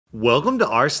Welcome to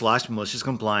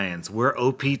r/Maliciouscompliance, where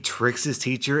OP tricks his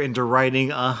teacher into writing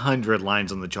 100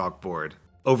 lines on the chalkboard.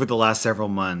 Over the last several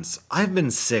months, I've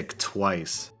been sick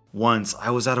twice. Once, I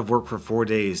was out of work for 4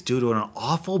 days due to an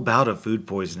awful bout of food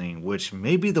poisoning, which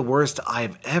may be the worst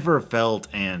I've ever felt,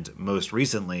 and most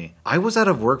recently, I was out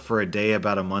of work for a day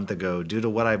about a month ago due to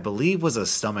what I believe was a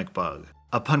stomach bug.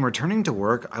 Upon returning to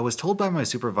work, I was told by my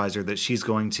supervisor that she's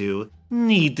going to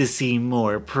need to see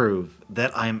more proof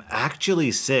that I'm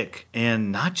actually sick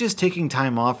and not just taking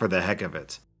time off for the heck of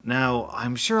it. Now,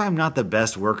 I'm sure I'm not the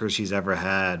best worker she's ever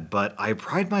had, but I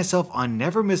pride myself on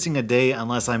never missing a day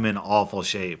unless I'm in awful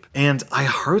shape. And I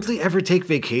hardly ever take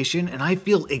vacation, and I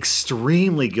feel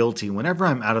extremely guilty whenever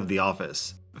I'm out of the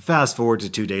office. Fast forward to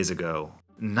 2 days ago.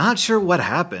 Not sure what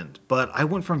happened, but I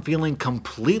went from feeling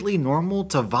completely normal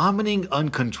to vomiting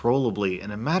uncontrollably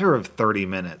in a matter of 30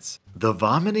 minutes. The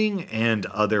vomiting and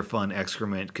other fun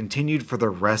excrement continued for the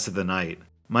rest of the night.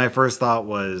 My first thought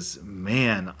was,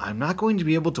 man, I'm not going to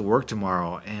be able to work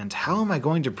tomorrow, and how am I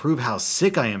going to prove how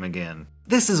sick I am again?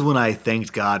 This is when I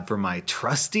thanked God for my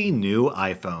trusty new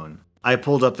iPhone. I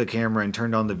pulled up the camera and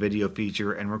turned on the video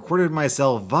feature and recorded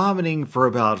myself vomiting for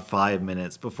about 5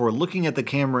 minutes before looking at the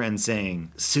camera and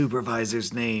saying,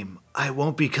 "Supervisor's name, I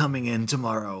won't be coming in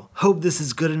tomorrow. Hope this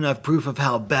is good enough proof of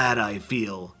how bad I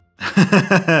feel."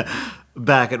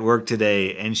 Back at work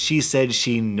today, and she said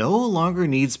she no longer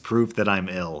needs proof that I'm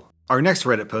ill. Our next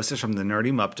Reddit post is from the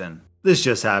Nerdy Mupton. This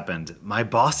just happened. My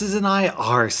bosses and I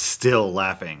are still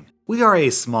laughing. We are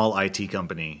a small IT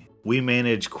company. We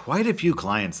manage quite a few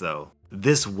clients though.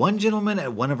 This one gentleman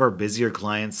at one of our busier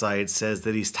client sites says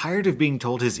that he's tired of being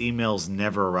told his emails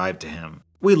never arrive to him.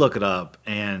 We look it up,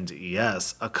 and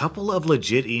yes, a couple of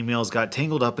legit emails got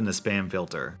tangled up in the spam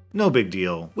filter. No big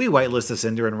deal. We whitelist the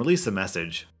sender and release the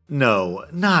message. No,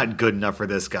 not good enough for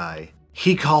this guy.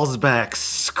 He calls back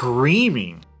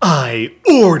screaming, "I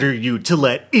order you to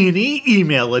let any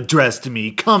email addressed to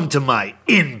me come to my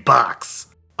inbox."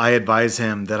 I advise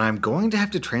him that I'm going to have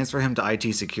to transfer him to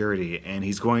IT security, and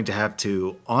he's going to have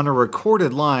to, on a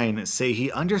recorded line, say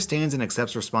he understands and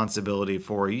accepts responsibility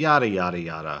for yada yada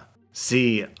yada.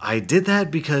 See, I did that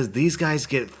because these guys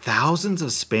get thousands of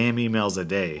spam emails a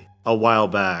day. A while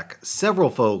back,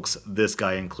 several folks, this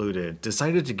guy included,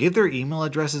 decided to give their email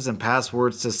addresses and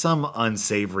passwords to some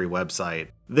unsavory website.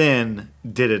 Then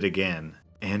did it again,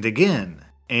 and again,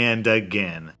 and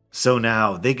again. So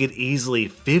now they get easily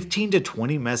 15 to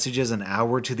 20 messages an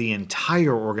hour to the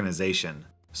entire organization.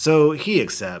 So he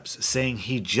accepts, saying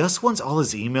he just wants all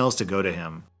his emails to go to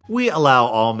him. We allow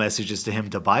all messages to him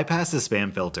to bypass the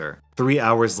spam filter. 3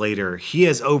 hours later, he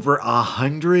has over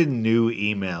 100 new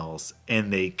emails,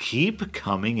 and they keep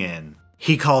coming in.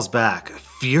 He calls back,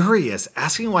 furious,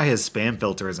 asking why his spam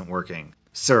filter isn't working.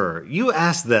 Sir, you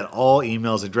asked that all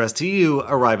emails addressed to you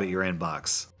arrive at your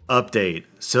inbox. Update.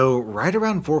 So right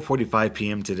around 4:45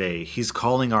 p.m. today, he's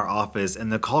calling our office and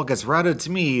the call gets routed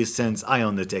to me since I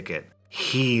own the ticket.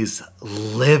 He's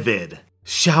livid,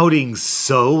 shouting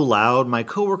so loud my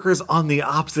coworkers on the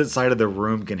opposite side of the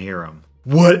room can hear him.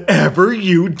 "Whatever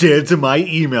you did to my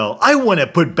email, I want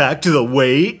it put back to the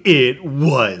way it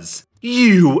was.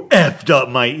 You effed up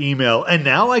my email and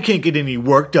now I can't get any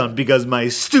work done because my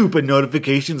stupid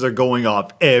notifications are going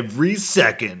off every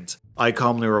second." I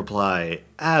calmly reply,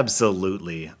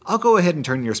 "Absolutely. I'll go ahead and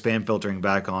turn your spam filtering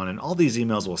back on and all these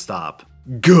emails will stop."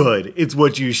 "Good. It's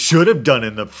what you should have done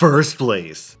in the first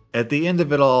place." At the end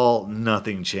of it all,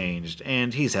 nothing changed,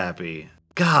 and he's happy.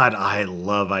 God, I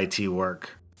love IT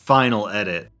work. Final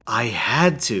edit. I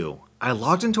had to. I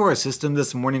logged into our system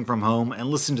this morning from home and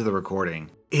listened to the recording.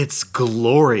 It's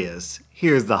glorious.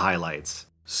 Here's the highlights.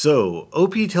 So,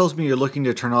 OP tells me you're looking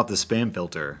to turn off the spam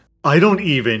filter. I don't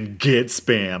even get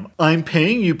spam. I'm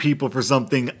paying you people for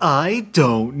something I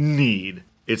don't need.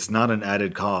 It's not an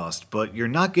added cost, but you're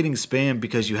not getting spam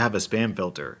because you have a spam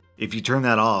filter. If you turn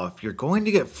that off, you're going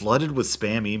to get flooded with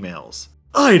spam emails.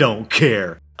 I don't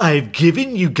care. I've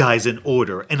given you guys an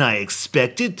order and I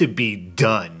expect it to be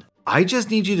done. I just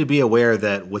need you to be aware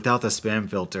that without the spam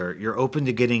filter, you're open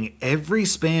to getting every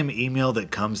spam email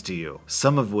that comes to you,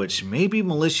 some of which may be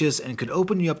malicious and could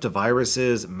open you up to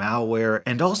viruses, malware,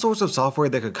 and all sorts of software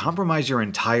that could compromise your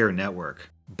entire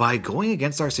network. By going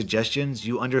against our suggestions,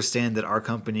 you understand that our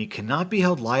company cannot be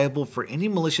held liable for any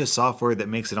malicious software that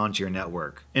makes it onto your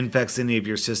network, infects any of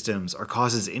your systems, or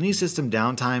causes any system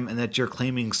downtime, and that you're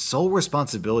claiming sole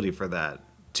responsibility for that.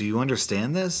 Do you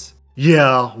understand this?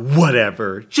 Yeah,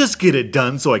 whatever. Just get it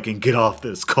done so I can get off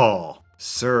this call.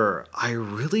 Sir, I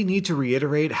really need to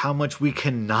reiterate how much we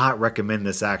cannot recommend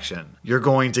this action. You're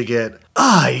going to get,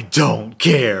 "I don't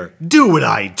care. Do what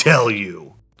I tell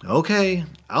you." Okay,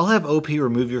 I'll have OP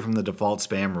remove you from the default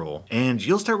spam rule, and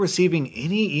you'll start receiving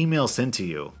any email sent to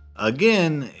you.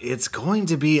 Again, it's going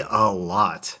to be a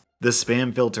lot. The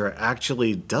spam filter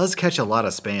actually does catch a lot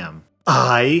of spam.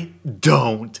 I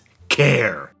don't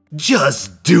care.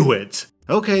 Just do it.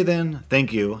 Okay then,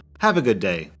 thank you. Have a good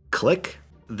day. Click.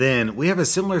 Then we have a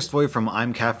similar story from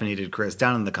I'm Caffeinated Chris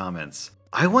down in the comments.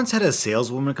 I once had a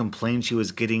saleswoman complain she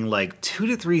was getting like 2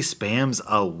 to 3 spams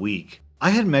a week. I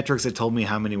had metrics that told me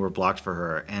how many were blocked for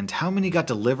her and how many got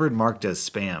delivered marked as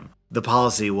spam. The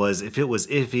policy was if it was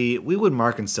iffy, we would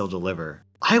mark and still deliver.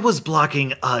 I was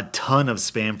blocking a ton of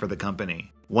spam for the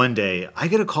company. One day, I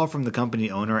get a call from the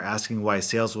company owner asking why a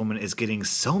saleswoman is getting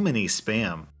so many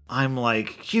spam. I'm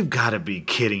like, you've gotta be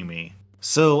kidding me.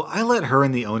 So I let her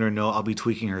and the owner know I'll be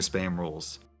tweaking her spam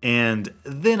rules. And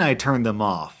then I turned them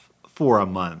off for a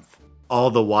month. All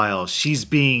the while, she's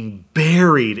being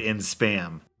buried in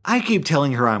spam. I keep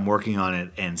telling her I'm working on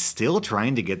it and still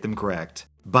trying to get them correct.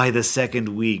 By the second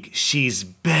week, she's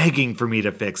begging for me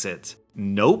to fix it.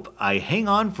 Nope, I hang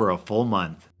on for a full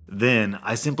month. Then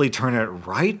I simply turn it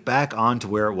right back on to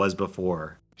where it was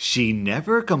before. She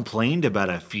never complained about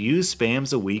a few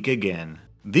spams a week again.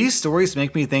 These stories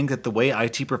make me think that the way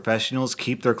IT professionals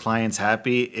keep their clients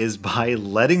happy is by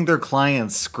letting their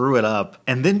clients screw it up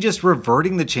and then just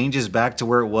reverting the changes back to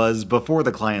where it was before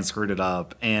the client screwed it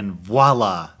up, and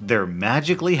voila, they're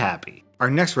magically happy.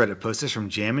 Our next Reddit post is from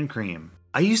Jam and Cream.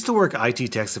 I used to work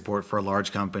IT tech support for a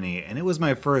large company and it was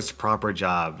my first proper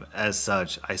job. As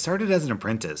such, I started as an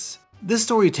apprentice. This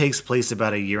story takes place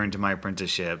about a year into my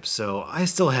apprenticeship, so I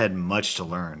still had much to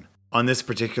learn. On this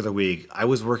particular week, I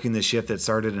was working the shift that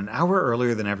started an hour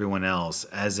earlier than everyone else,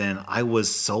 as in I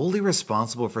was solely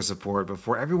responsible for support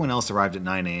before everyone else arrived at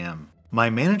 9 a.m. My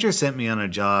manager sent me on a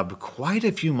job quite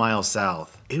a few miles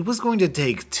south. It was going to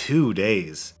take 2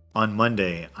 days. On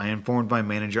Monday, I informed my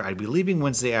manager I'd be leaving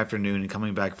Wednesday afternoon and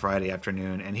coming back Friday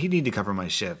afternoon, and he'd need to cover my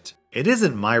shift. It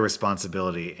isn't my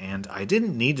responsibility, and I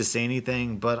didn't need to say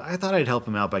anything, but I thought I'd help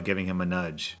him out by giving him a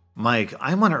nudge. Mike,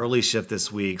 I'm on an early shift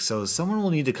this week, so someone will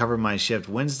need to cover my shift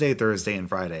Wednesday, Thursday, and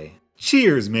Friday.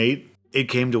 Cheers, mate! It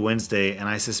came to Wednesday, and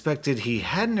I suspected he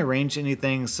hadn't arranged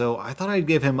anything, so I thought I'd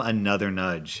give him another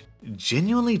nudge.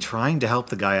 Genuinely trying to help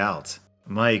the guy out.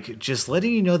 Mike, just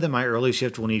letting you know that my early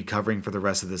shift will need covering for the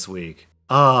rest of this week.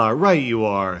 Ah, right you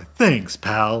are. Thanks,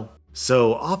 pal.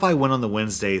 So off I went on the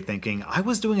Wednesday thinking I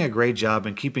was doing a great job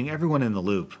in keeping everyone in the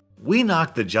loop. We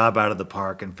knocked the job out of the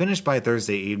park and finished by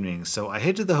Thursday evening, so I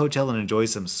head to the hotel and enjoy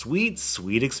some sweet,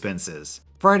 sweet expenses.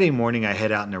 Friday morning I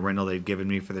head out in a rental they'd given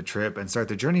me for the trip and start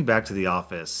the journey back to the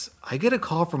office. I get a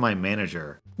call from my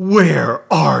manager. Where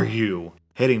are you?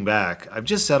 Heading back, I've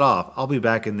just set off. I'll be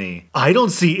back in the I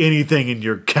don't see anything in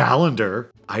your calendar.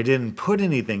 I didn't put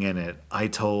anything in it. I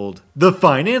told, the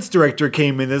finance director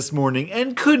came in this morning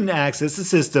and couldn't access the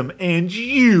system, and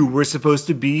you were supposed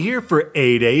to be here for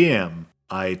 8 a.m.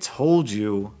 I told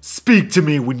you, speak to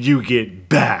me when you get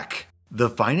back. The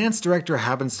finance director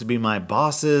happens to be my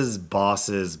boss's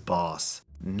boss's boss.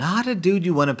 Not a dude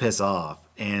you want to piss off,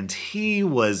 and he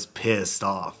was pissed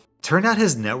off. Turned out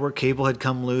his network cable had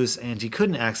come loose and he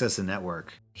couldn't access the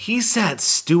network. He sat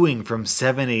stewing from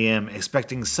 7 a.m.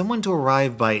 expecting someone to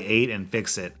arrive by 8 and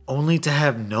fix it, only to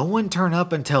have no one turn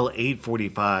up until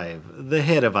 8:45, the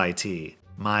head of IT.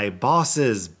 My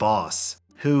boss's boss,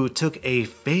 who took a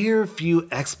fair few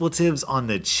expletives on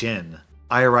the chin.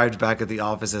 I arrived back at the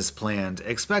office as planned,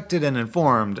 expected and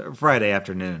informed Friday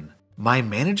afternoon. My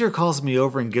manager calls me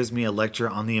over and gives me a lecture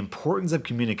on the importance of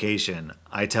communication.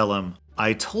 I tell him,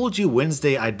 I told you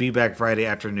Wednesday I'd be back Friday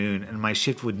afternoon and my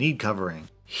shift would need covering.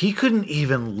 He couldn't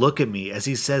even look at me as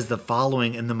he says the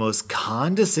following in the most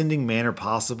condescending manner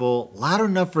possible, loud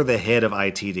enough for the head of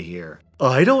IT to hear.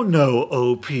 I don't know,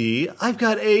 OP. I've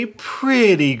got a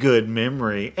pretty good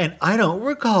memory, and I don't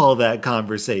recall that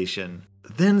conversation.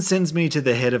 Then sends me to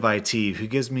the head of IT, who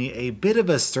gives me a bit of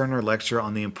a sterner lecture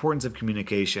on the importance of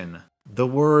communication. The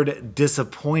word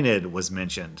disappointed was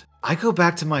mentioned. I go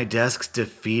back to my desk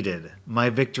defeated, my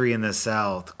victory in the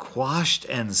South quashed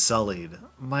and sullied.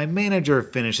 My manager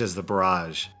finishes the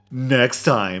barrage. Next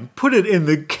time, put it in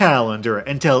the calendar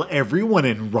and tell everyone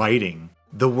in writing.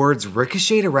 The words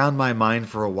ricocheted around my mind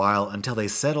for a while until they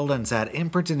settled and sat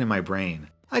imprinted in my brain.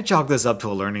 I chalked this up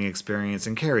to a learning experience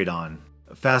and carried on.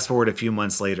 Fast forward a few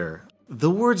months later. The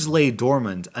words lay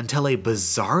dormant until a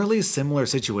bizarrely similar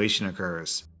situation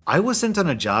occurs. I was sent on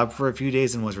a job for a few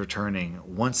days and was returning,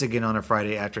 once again on a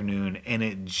Friday afternoon, and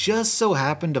it just so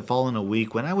happened to fall in a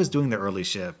week when I was doing the early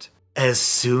shift. As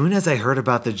soon as I heard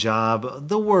about the job,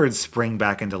 the words sprang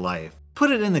back into life.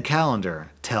 Put it in the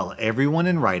calendar, tell everyone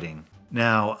in writing.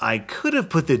 Now, I could have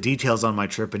put the details on my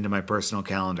trip into my personal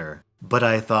calendar, but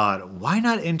I thought, why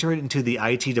not enter it into the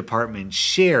IT department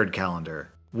shared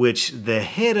calendar, which the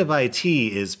head of IT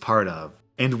is part of.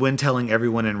 And when telling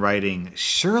everyone in writing,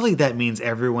 surely that means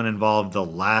everyone involved the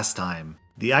last time,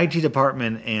 the IT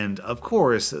department and, of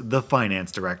course, the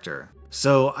finance director.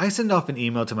 So I send off an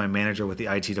email to my manager with the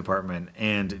IT department,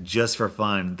 and just for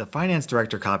fun, the finance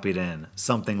director copied in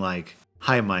something like,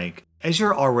 "Hi Mike, as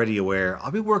you're already aware,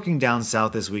 I'll be working down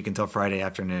south this week until Friday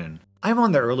afternoon. I'm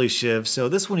on the early shift, so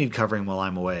this will need covering while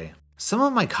I'm away." Some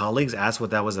of my colleagues asked what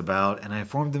that was about, and I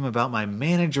informed them about my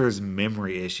manager's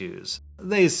memory issues.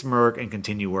 They smirk and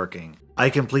continue working. I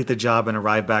complete the job and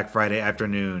arrive back Friday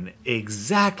afternoon,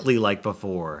 exactly like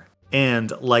before.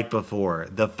 And like before,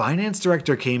 the finance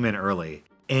director came in early.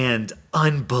 And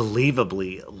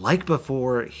unbelievably, like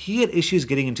before, he had issues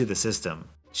getting into the system.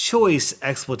 Choice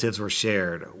expletives were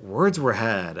shared, words were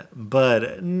had,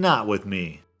 but not with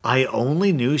me. I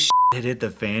only knew shit had hit the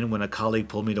fan when a colleague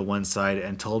pulled me to one side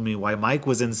and told me why Mike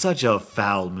was in such a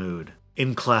foul mood.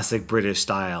 In classic British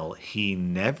style, he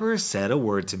never said a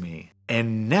word to me,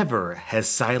 and never has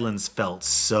silence felt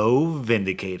so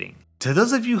vindicating. To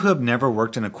those of you who have never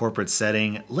worked in a corporate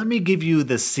setting, let me give you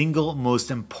the single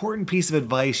most important piece of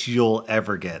advice you'll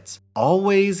ever get.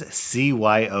 Always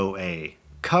CYOA.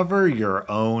 Cover your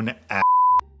own ass.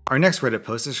 Our next Reddit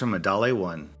post is from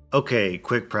Adale1. Okay,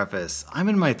 quick preface. I'm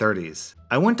in my 30s.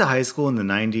 I went to high school in the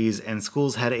 90s and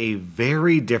schools had a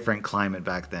very different climate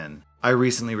back then. I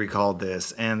recently recalled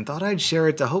this and thought I'd share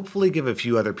it to hopefully give a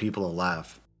few other people a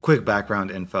laugh. Quick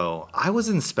background info. I was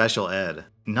in special ed.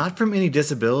 Not from any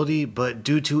disability, but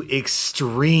due to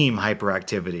extreme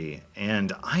hyperactivity.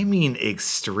 And I mean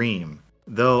extreme.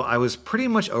 Though I was pretty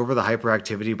much over the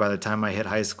hyperactivity by the time I hit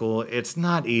high school, it's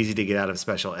not easy to get out of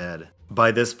special ed.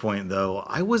 By this point though,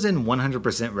 I was in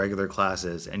 100% regular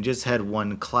classes and just had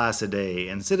one class a day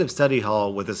instead of study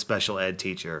hall with a special ed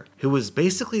teacher, who was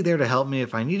basically there to help me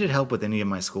if I needed help with any of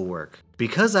my schoolwork.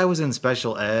 Because I was in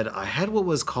special ed, I had what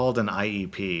was called an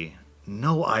IEP.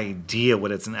 No idea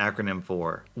what it's an acronym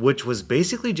for, which was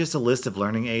basically just a list of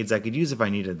learning aids I could use if I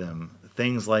needed them.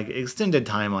 Things like extended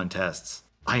time on tests.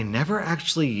 I never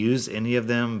actually used any of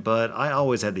them, but I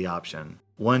always had the option.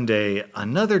 One day,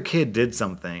 another kid did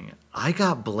something. I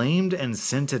got blamed and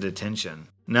sent to detention.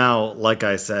 Now, like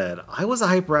I said, I was a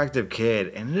hyperactive kid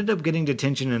and ended up getting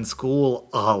detention in school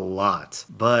a lot,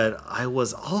 but I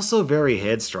was also very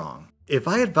headstrong. If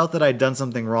I had felt that I'd done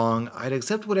something wrong, I'd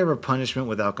accept whatever punishment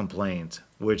without complaint,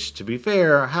 which, to be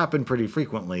fair, happened pretty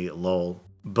frequently, lol.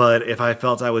 But if I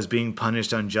felt I was being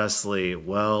punished unjustly,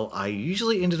 well, I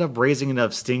usually ended up raising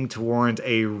enough sting to warrant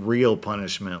a real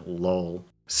punishment, lol.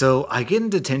 So I get in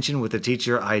detention with a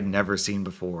teacher I'd never seen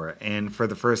before, and for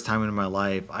the first time in my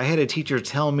life, I had a teacher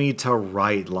tell me to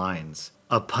write lines.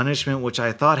 A punishment which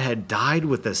I thought had died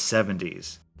with the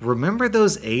 70s. Remember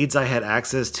those aids I had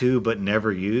access to but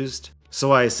never used?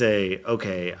 So I say,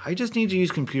 okay, I just need to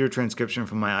use computer transcription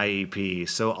from my IEP,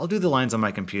 so I'll do the lines on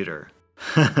my computer.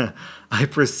 I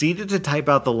proceeded to type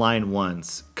out the line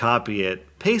once, copy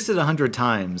it, paste it 100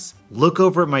 times, look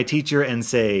over at my teacher and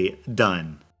say,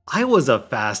 done. I was a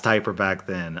fast typer back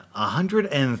then,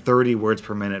 130 words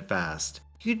per minute fast.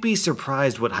 You'd be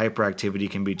surprised what hyperactivity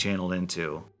can be channeled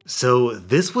into. So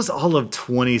this was all of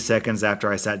 20 seconds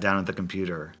after I sat down at the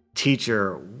computer.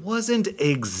 Teacher wasn't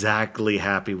exactly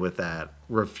happy with that,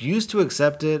 refused to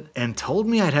accept it, and told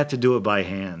me I'd have to do it by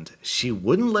hand. She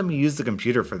wouldn't let me use the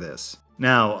computer for this.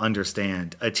 Now,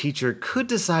 understand, a teacher could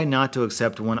decide not to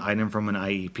accept one item from an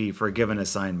IEP for a given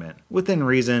assignment, within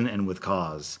reason and with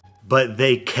cause. But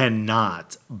they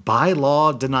cannot, by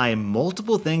law, deny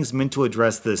multiple things meant to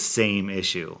address the same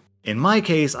issue. In my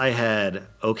case, I had,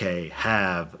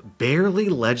 have barely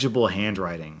legible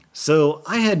handwriting. So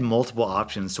I had multiple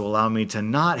options to allow me to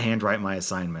not handwrite my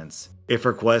assignments. If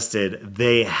requested,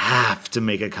 they have to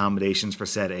make accommodations for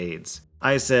said aids.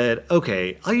 I said,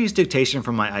 okay, I'll use dictation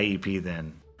from my IEP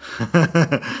then.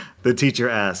 The teacher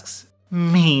asks,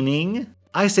 meaning?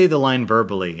 I say the line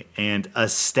verbally, and a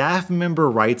staff member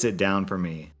writes it down for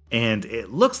me. And it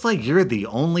looks like you're the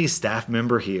only staff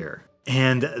member here.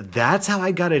 And that's how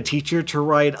I got a teacher to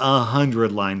write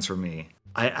 100 lines for me.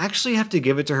 I actually have to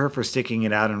give it to her for sticking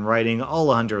it out and writing all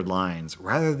 100 lines,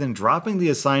 rather than dropping the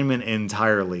assignment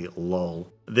entirely,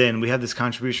 lol. Then we have this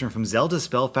contribution from Zelda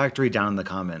Spell Factory down in the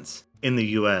comments. In the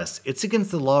US, it's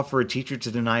against the law for a teacher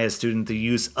to deny a student the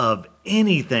use of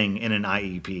anything in an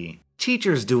IEP.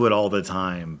 Teachers do it all the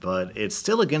time, but it's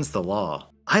still against the law.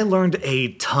 I learned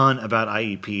a ton about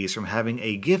IEPs from having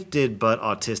a gifted but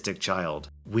autistic child.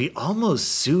 We almost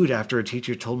sued after a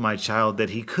teacher told my child that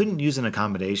he couldn't use an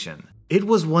accommodation. It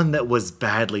was one that was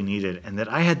badly needed and that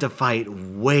I had to fight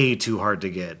way too hard to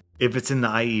get. If it's in the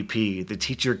IEP, the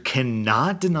teacher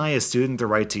cannot deny a student the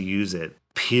right to use it,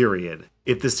 period.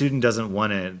 If the student doesn't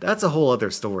want it, that's a whole other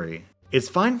story. It's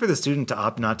fine for the student to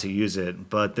opt not to use it,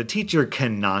 but the teacher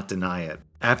cannot deny it.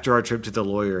 After our trip to the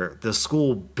lawyer, the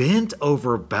school bent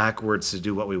over backwards to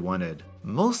do what we wanted,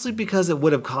 mostly because it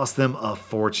would have cost them a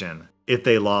fortune. If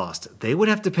they lost, they would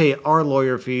have to pay our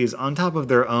lawyer fees on top of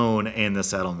their own and the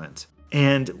settlement.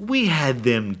 And we had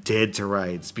them dead to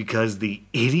rights because the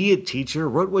idiot teacher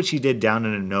wrote what she did down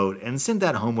in a note and sent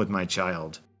that home with my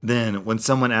child. Then, when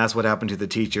someone asks what happened to the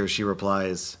teacher, she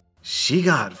replies, "She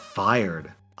got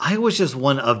fired." I was just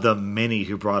one of the many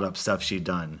who brought up stuff she'd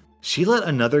done. She let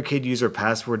another kid use her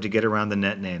password to get around the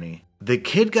net nanny. The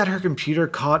kid got her computer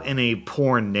caught in a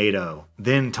pornado,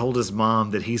 then told his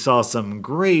mom that he saw some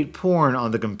great porn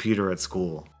on the computer at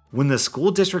school. When the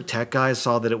school district tech guys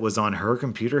saw that it was on her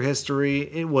computer history,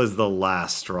 it was the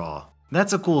last straw.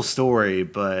 That's a cool story,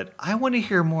 but I want to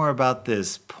hear more about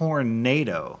this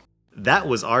pornado. That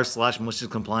was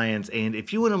r/maliciouscompliance, and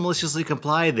if you want to maliciously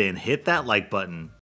comply, then hit that like button.